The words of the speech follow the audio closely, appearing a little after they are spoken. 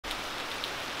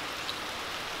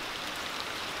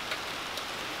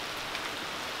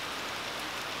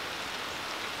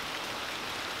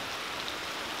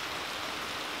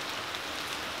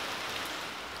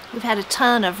We've had a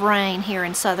ton of rain here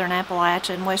in southern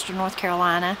Appalachia and western North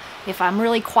Carolina. If I'm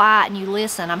really quiet and you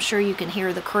listen, I'm sure you can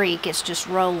hear the creek. It's just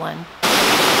rolling.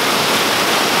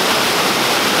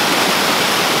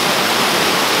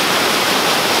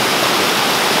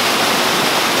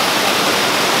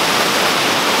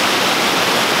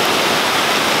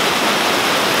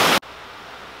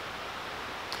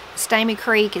 Stamy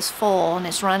Creek is full and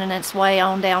it's running its way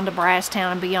on down to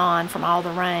Brasstown and beyond from all the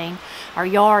rain. Our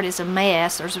yard is a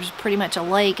mess. There's pretty much a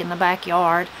lake in the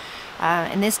backyard.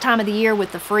 And this time of the year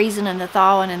with the freezing and the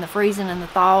thawing and the freezing and the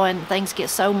thawing, things get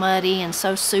so muddy and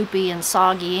so soupy and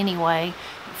soggy anyway.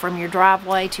 From your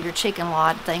driveway to your chicken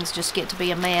lot, things just get to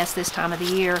be a mess this time of the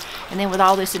year. And then with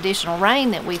all this additional rain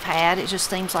that we've had, it just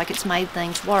seems like it's made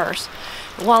things worse.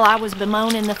 While I was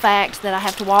bemoaning the fact that I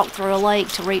have to walk through a lake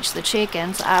to reach the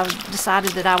chickens, I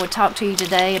decided that I would talk to you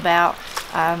today about,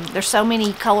 there's so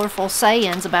many colorful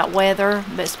sayings about weather,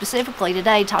 but specifically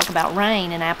today talk about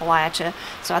rain in Appalachia,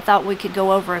 so I thought we could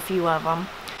go over a few of them.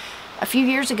 A few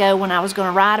years ago when I was going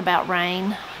to write about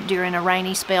rain during a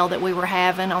rainy spell that we were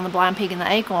having on the Blind Pig and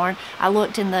the Acorn, I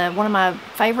looked in one of my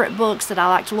favorite books that I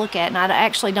like to look at, and I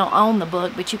actually don't own the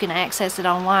book, but you can access it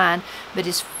online, but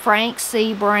it's Frank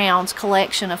C. Brown's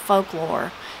collection of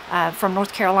folklore from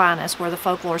North Carolina is where the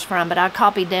folklore is from, but I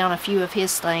copied down a few of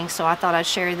his things, so I thought I'd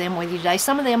share them with you today.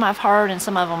 Some of them I've heard and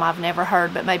some of them I've never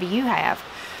heard, but maybe you have.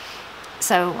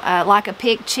 So, like a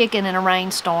picked chicken in a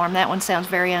rainstorm. That one sounds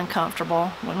very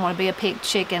uncomfortable. Wouldn't want to be a picked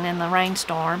chicken in the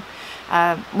rainstorm.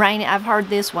 I've heard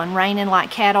this one, raining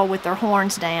like cattle with their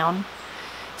horns down.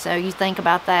 So you think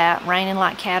about that, raining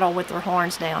like cattle with their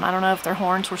horns down. I don't know if their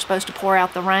horns were supposed to pour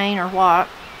out the rain or what.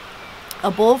 A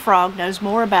bullfrog knows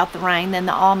more about the rain than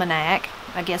the almanac.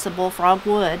 I guess a bullfrog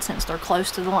would, since they're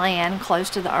close to the land, close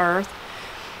to the earth.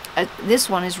 This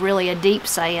one is really a deep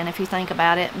saying if you think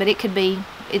about it, but it could be,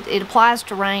 it applies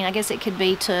to rain. I guess it could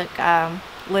be took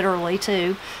literally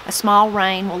too. A small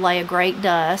rain will lay a great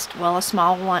dust. Well, a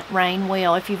small rain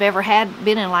will. If you've ever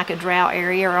been in like a drought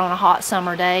area or on a hot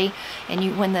summer day, and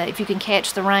if you can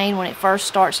catch the rain when it first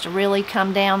starts to really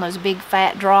come down, those big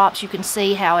fat drops, you can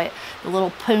see how the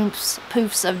little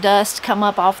poofs of dust come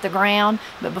up off the ground,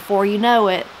 but before you know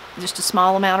it, just a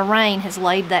small amount of rain has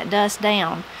laid that dust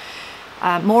down.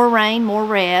 More rain, more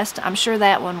rest. I'm sure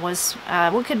that one was,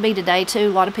 well, it could be today too. A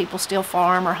lot of people still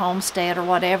farm or homestead or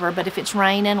whatever, but if it's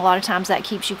raining, a lot of times that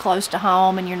keeps you close to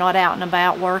home and you're not out and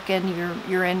about working.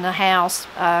 You're in the house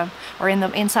or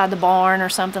inside the barn or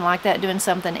something like that, doing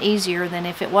something easier than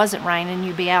if it wasn't raining,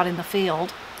 you'd be out in the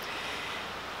field.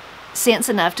 Sense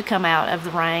enough to come out of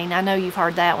the rain. I know you've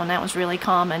heard that one. That one's really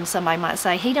common. Somebody might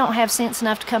say, he don't have sense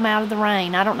enough to come out of the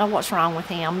rain. I don't know what's wrong with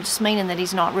him. Just meaning that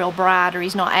he's not real bright or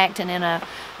he's not acting in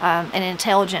an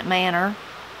intelligent manner.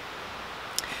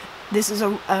 This is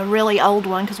a really old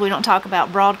one because we don't talk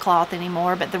about broadcloth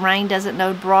anymore, but the rain doesn't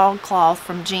know broadcloth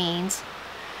from jeans.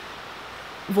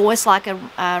 Voice like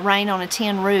a rain on a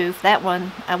tin roof. That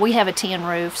one, we have a tin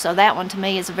roof, so that one to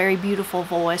me is a very beautiful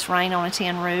voice, rain on a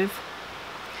tin roof.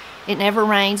 It never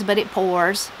rains, but it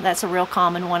pours. That's a real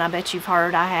common one. I bet you've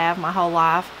heard. I have my whole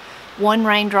life. One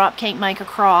raindrop can't make a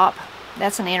crop.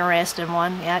 That's an interesting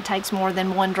one. Yeah, it takes more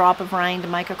than one drop of rain to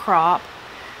make a crop.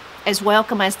 As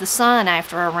welcome as the sun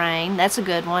after a rain. That's a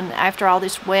good one. After all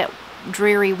this wet,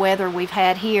 dreary weather we've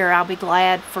had here, I'll be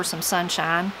glad for some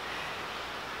sunshine.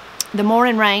 The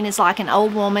morning rain is like an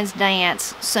old woman's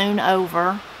dance, soon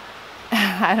over.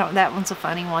 That one's a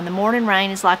funny one. The morning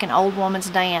rain is like an old woman's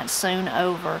dance, soon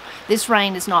over. This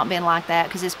rain has not been like that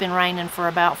because it's been raining for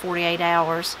about 48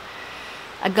 hours.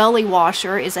 A gully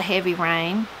washer is a heavy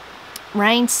rain.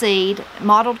 Rain seed,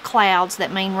 mottled clouds,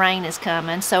 that mean rain is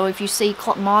coming. So if you see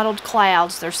mottled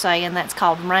clouds, they're saying that's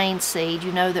called rain seed.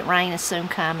 You know that rain is soon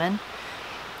coming.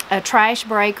 A trash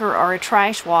breaker or a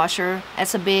trash washer,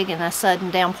 that's a big and a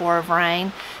sudden downpour of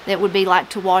rain. That would be like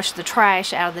to wash the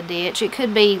trash out of the ditch. It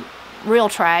could be real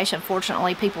trash.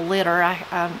 Unfortunately, people litter.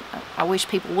 I wish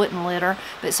people wouldn't litter,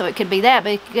 but so it could be that,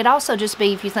 but it could also just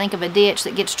be, if you think of a ditch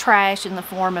that gets trash in the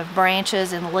form of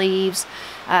branches and leaves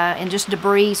and just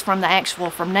debris from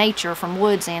nature, from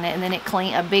woods in it, and then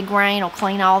a big rain will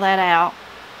clean all that out.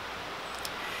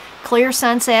 Clear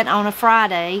sunset on a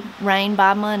Friday, rain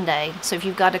by Monday. So if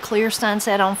you've got a clear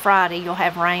sunset on Friday, you'll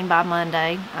have rain by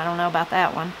Monday. I don't know about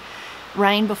that one.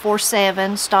 Rain before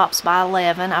 7, stops by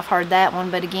 11. I've heard that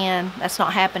one, but again, that's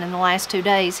not happened in the last 2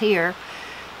 days here.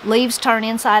 Leaves turn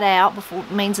inside out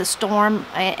means a storm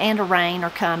and a rain are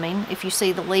coming. If you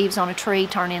see the leaves on a tree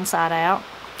turn inside out.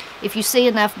 If you see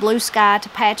enough blue sky to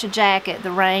patch a jacket,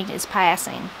 the rain is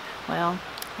passing. Well,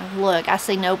 look, I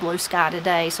see no blue sky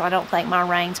today, so I don't think my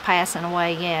rain's passing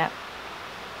away yet.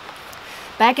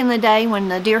 Back in the day when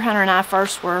the deer hunter and I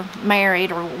first were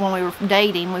married, or when we were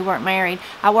dating, we weren't married,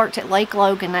 I worked at Lake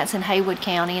Logan, that's in Haywood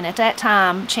County, and at that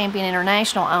time Champion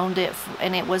International owned it,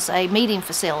 and it was a meeting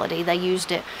facility. They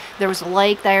used it, there was a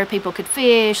lake there, people could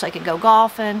fish, they could go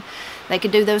golfing, they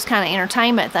could do those kind of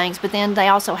entertainment things, but then they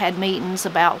also had meetings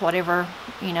about whatever,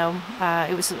 you know,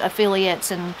 it was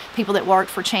affiliates and people that worked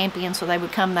for Champion, so they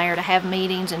would come there to have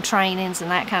meetings and trainings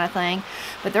and that kind of thing.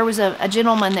 But there was a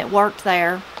gentleman that worked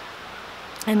there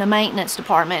in the maintenance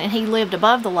department, and he lived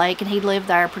above the lake, and he lived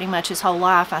there pretty much his whole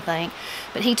life, I think.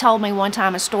 But he told me one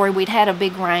time a story. We'd had a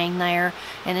big rain there,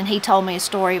 and then he told me a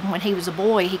story when he was a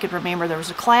boy. He could remember there was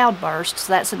a cloud burst.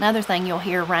 So that's another thing you'll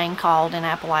hear rain called in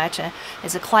Appalachia,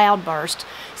 is a cloud burst.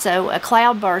 So a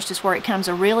cloud burst is where it comes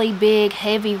a really big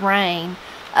heavy rain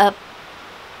up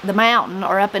the mountain,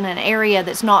 or up in an area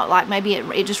that's not like, maybe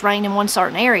it just rained in one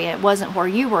certain area, it wasn't where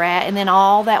you were at, and then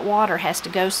all that water has to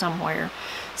go somewhere.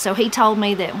 So he told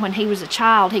me that when he was a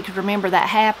child, he could remember that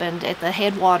happened at the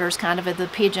headwaters kind of of the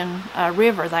Pigeon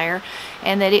River there,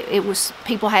 and that it was,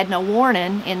 people had no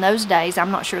warning in those days. I'm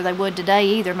not sure they would today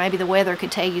either. Maybe the weather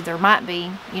could tell you there might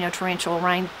be, you know, torrential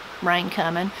rain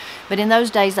coming, but in those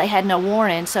days they had no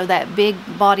warning. So that big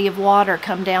body of water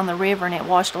come down the river, and it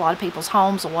washed a lot of people's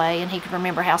homes away, and he could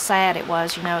remember how sad it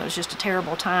was. You know, it was just a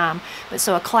terrible time. But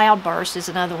so a cloud burst is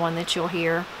another one that you'll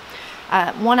hear.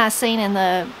 One I seen in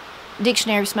the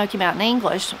Dictionary of Smoky Mountain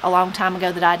English a long time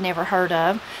ago that I'd never heard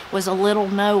of was a little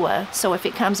Noah. So if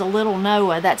it comes a little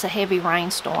Noah, that's a heavy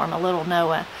rainstorm, a little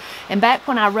Noah. And back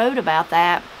when I wrote about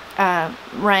that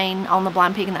rain on the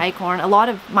Blind Pig and the Acorn, a lot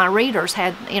of my readers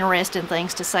had interesting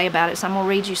things to say about it, so I'm going to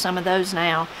read you some of those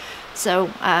now.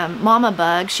 So Mama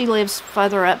Bug, she lives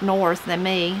further up north than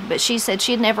me, but she said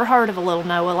she'd never heard of a little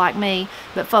Noah like me,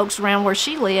 but folks around where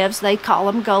she lives, they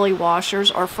call them gully washers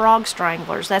or frog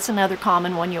stranglers. That's another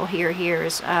common one you'll hear here,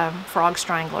 is frog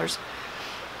stranglers.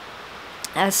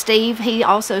 Steve, he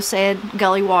also said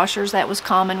gully washers. That was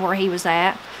common where he was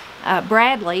at.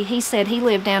 Bradley, he said he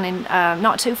lived down in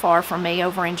not too far from me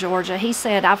over in Georgia. He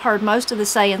said, I've heard most of the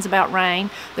sayings about rain.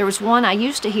 There was one I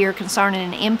used to hear concerning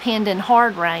an impending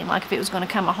hard rain, like if it was going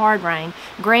to come a hard rain.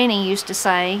 Granny used to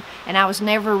say, and I was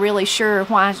never really sure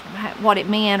what it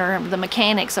meant or the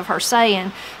mechanics of her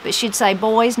saying, but she'd say,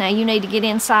 boys, now you need to get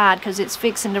inside because it's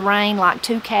fixing to rain like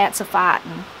two cats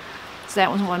a-fighting. So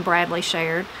that was one Bradley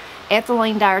shared.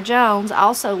 Ethelene Dyer Jones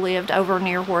also lived over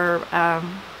near where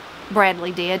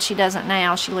Bradley did. She doesn't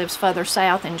now. She lives further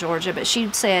south in Georgia, but she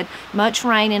said much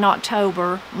rain in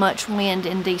October, much wind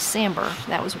in December.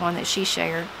 That was one that she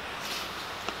shared.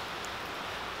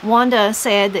 Wanda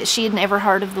said that she had never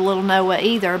heard of the little Noah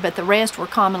either, but the rest were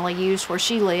commonly used where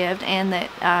she lived, and that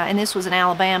and this was in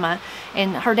Alabama,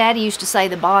 and her daddy used to say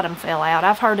the bottom fell out.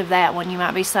 I've heard of that one. You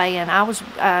might be saying, I was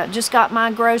just got my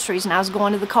groceries and I was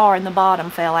going to the car and the bottom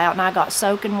fell out and I got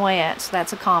soaking wet. So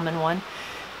that's a common one.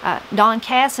 Don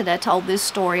Cassida told this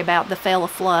story about the fell a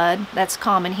flood. That's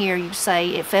common here. You say,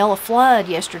 it fell a flood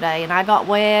yesterday and I got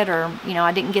wet, or, you know,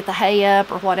 I didn't get the hay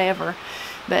up or whatever.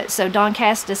 But so Don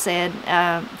Cassida said,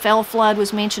 fell a flood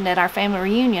was mentioned at our family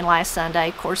reunion last Sunday.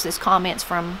 Of course, this comment's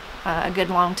from a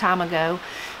good long time ago.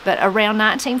 But around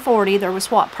 1940, there was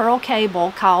what Pearl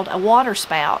Cable called a water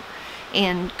spout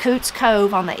in Coots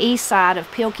Cove on the east side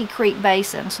of Pilkey Creek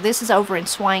Basin. So this is over in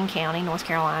Swain County, North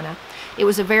Carolina. It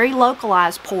was a very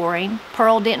localized pouring.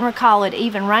 Pearl didn't recall it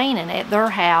even raining at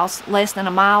their house less than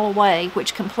a mile away,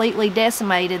 which completely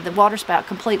decimated, the waterspout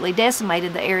completely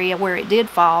decimated the area where it did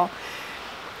fall,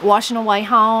 washing away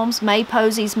homes, May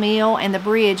Posey's mill, and the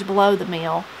bridge below the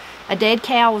mill. A dead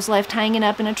cow was left hanging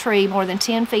up in a tree more than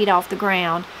 10 feet off the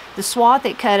ground. The swath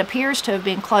it cut appears to have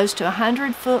been close to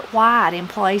 100 foot wide in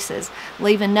places,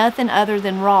 leaving nothing other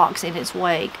than rocks in its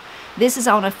wake. This is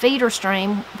on a feeder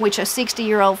stream which a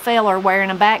 60-year-old feller wearing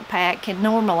a backpack can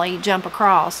normally jump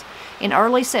across. In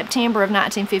early September of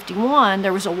 1951,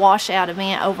 there was a washout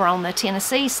event over on the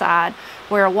Tennessee side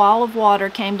where a wall of water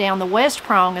came down the west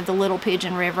prong of the Little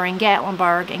Pigeon River in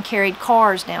Gatlinburg and carried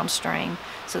cars downstream.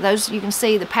 So those, you can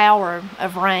see the power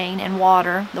of rain and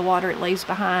water, the water it leaves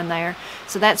behind there.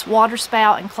 So that's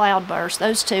waterspout and cloudburst,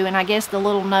 those two, and I guess the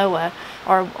little Noah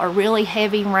are really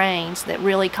heavy rains that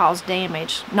really cause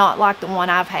damage, not like the one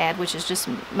I've had, which has just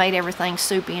made everything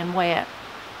soupy and wet.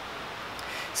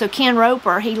 So Ken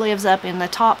Roper, he lives up in the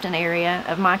Topton area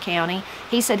of my county.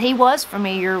 He said he was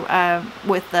familiar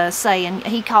with the saying.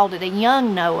 He called it a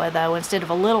young Noah, though, instead of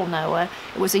a little Noah.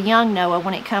 It was a young Noah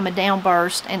when it come a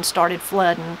downburst and started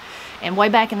flooding. And way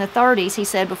back in the 30s, he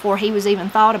said before he was even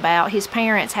thought about, his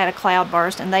parents had a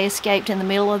cloudburst and they escaped in the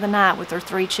middle of the night with their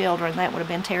 3 children. That would have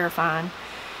been terrifying.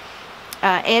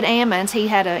 Ed Ammons, he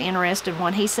had an interesting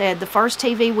one. He said the first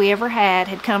TV we ever had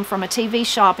come from a TV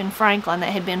shop in Franklin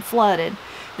that had been flooded.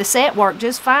 The set worked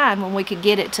just fine when we could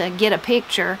get it to get a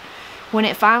picture. When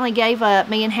it finally gave up,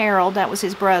 me and Harold, that was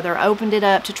his brother, opened it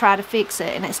up to try to fix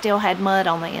it, and it still had mud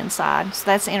on the inside. So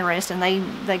that's interesting.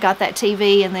 They got that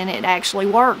TV, and then it actually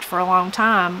worked for a long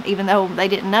time, even though they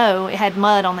didn't know it had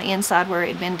mud on the inside where it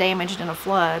had been damaged in a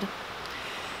flood.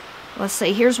 Let's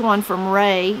see, here's one from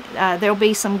Ray. There'll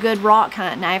be some good rock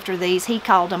hunting after these. He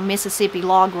called them Mississippi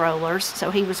log rollers.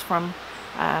 So he was from,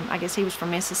 I guess he was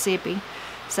from Mississippi.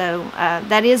 So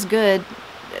that is good,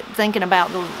 thinking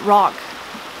about the rock.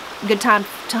 Good time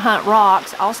to hunt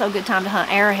rocks, also good time to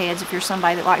hunt arrowheads if you're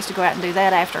somebody that likes to go out and do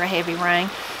that after a heavy rain.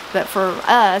 But for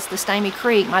us, the Stamy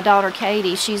Creek, my daughter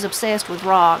Katie, she's obsessed with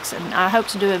rocks, and I hope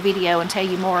to do a video and tell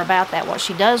you more about that, what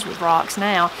she does with rocks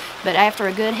now. But after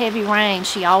a good heavy rain,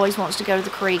 she always wants to go to the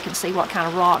creek and see what kind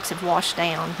of rocks have washed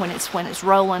down when it's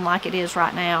rolling like it is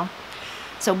right now.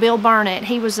 So Bill Burnett,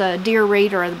 he was a deer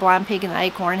reader of the Blind Pig and the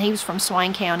Acorn. He was from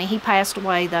Swain County. He passed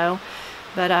away though.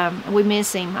 But we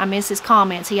miss him. I miss his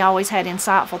comments. He always had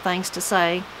insightful things to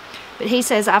say. But he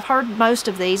says, I've heard most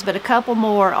of these, but a couple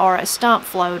more are a stump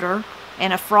floater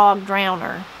and a frog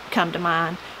drowner come to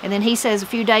mind. And then he says a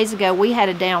few days ago we had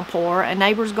a downpour. A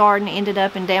neighbor's garden ended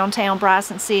up in downtown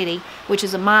Bryson City, which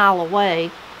is a mile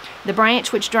away. The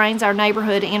branch which drains our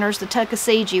neighborhood enters the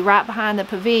Tuckasegee right behind the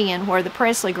pavilion where the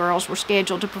Presley girls were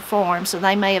scheduled to perform, so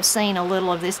they may have seen a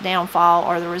little of this downfall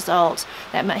or the results.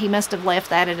 He must have left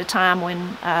that at a time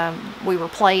when we were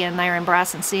playing there in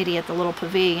Bryson City at the little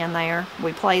pavilion there.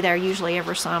 We play there usually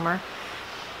every summer.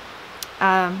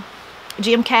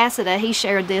 Jim Cassida, he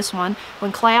shared this one.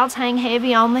 When clouds hang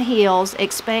heavy on the hills,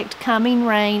 expect coming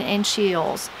rain and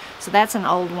chills. So that's an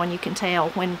old one, you can tell.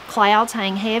 When clouds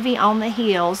hang heavy on the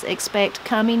hills, expect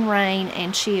coming rain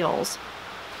and chills.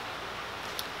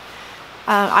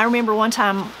 I remember one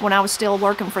time when I was still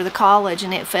working for the college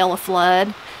and it fell a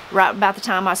flood right about the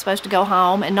time I was supposed to go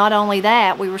home. And not only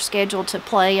that, we were scheduled to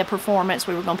play a performance.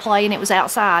 We were going to play, and it was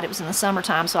outside. It was in the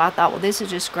summertime, so I thought, well, this is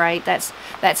just great. That's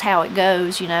how it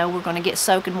goes, you know. We're going to get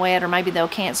soaking wet, or maybe they'll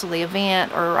cancel the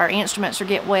event, or our instruments will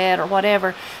get wet, or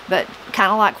whatever. But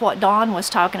kind of like what Dawn was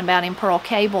talking about in Pearl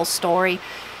Cable's story,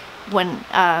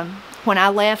 when I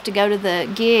left to go to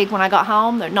the gig, when I got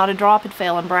home, not a drop had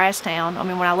fell in Brasstown. I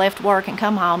mean, when I left work and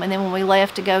come home, and then when we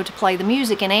left to go to play the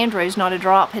music in Andrews, not a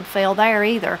drop had fell there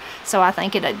either. So I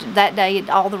think that day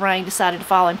all the rain decided to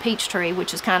fall in Peachtree,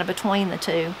 which is kind of between the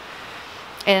two.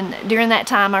 And during that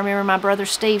time, I remember my brother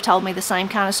Steve told me the same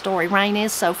kind of story. Rain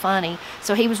is so funny.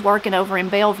 So he was working over in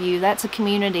Bellevue. That's a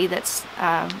community that's,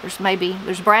 there's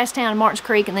Brasstown, Martins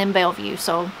Creek, and then Bellevue,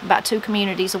 so about 2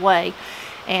 communities away.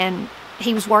 And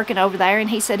he was working over there,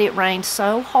 and he said it rained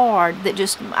so hard that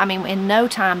in no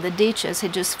time the ditches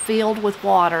had just filled with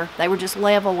water. They were just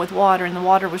level with water, and the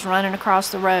water was running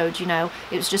across the roads, you know.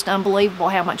 It was just unbelievable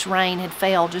how much rain had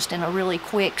fell just in a really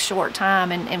quick, short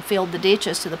time and filled the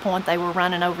ditches to the point they were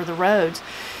running over the roads.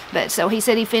 But so he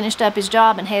said he finished up his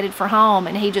job and headed for home,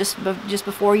 and he just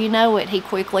before you know it, he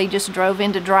quickly just drove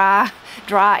into dry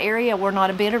area where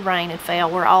not a bit of rain had fell,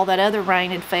 where all that other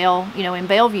rain had fell, you know, in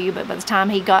Bellevue. But by the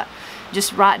time he got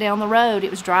just right down the road,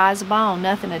 it was dry as a bone.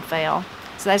 Nothing had fell.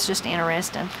 So that's just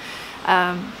interesting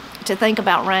to think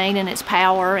about rain and its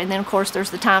power. And then of course there's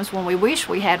the times when we wish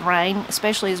we had rain,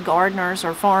 especially as gardeners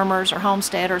or farmers or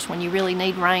homesteaders, when you really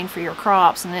need rain for your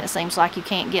crops, and then it seems like you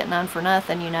can't get none for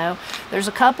nothing, you know. There's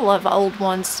a couple of old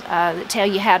ones that tell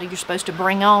you how you're supposed to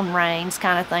bring on rains,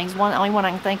 kind of things. The only one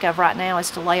I can think of right now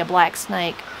is to lay a black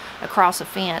snake across a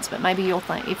fence, but maybe you'll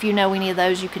think, if you know any of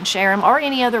those, you can share them, or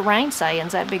any other rain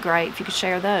sayings. That'd be great if you could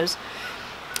share those.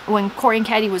 When Corey and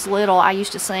Katie was little, I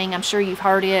used to sing, I'm sure you've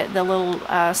heard it, the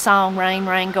little song, Rain,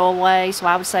 Rain, Go Away. So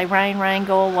I would say, rain, rain,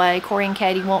 go away, Corey and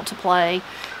Katie want to play.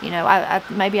 You know,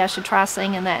 maybe I should try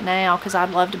singing that now, because I'd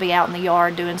love to be out in the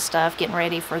yard doing stuff, getting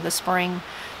ready for the spring.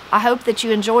 I hope that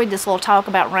you enjoyed this little talk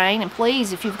about rain, and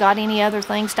please, if you've got any other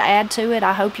things to add to it,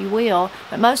 I hope you will.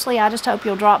 But mostly, I just hope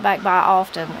you'll drop back by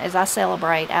often as I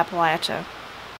celebrate Appalachia.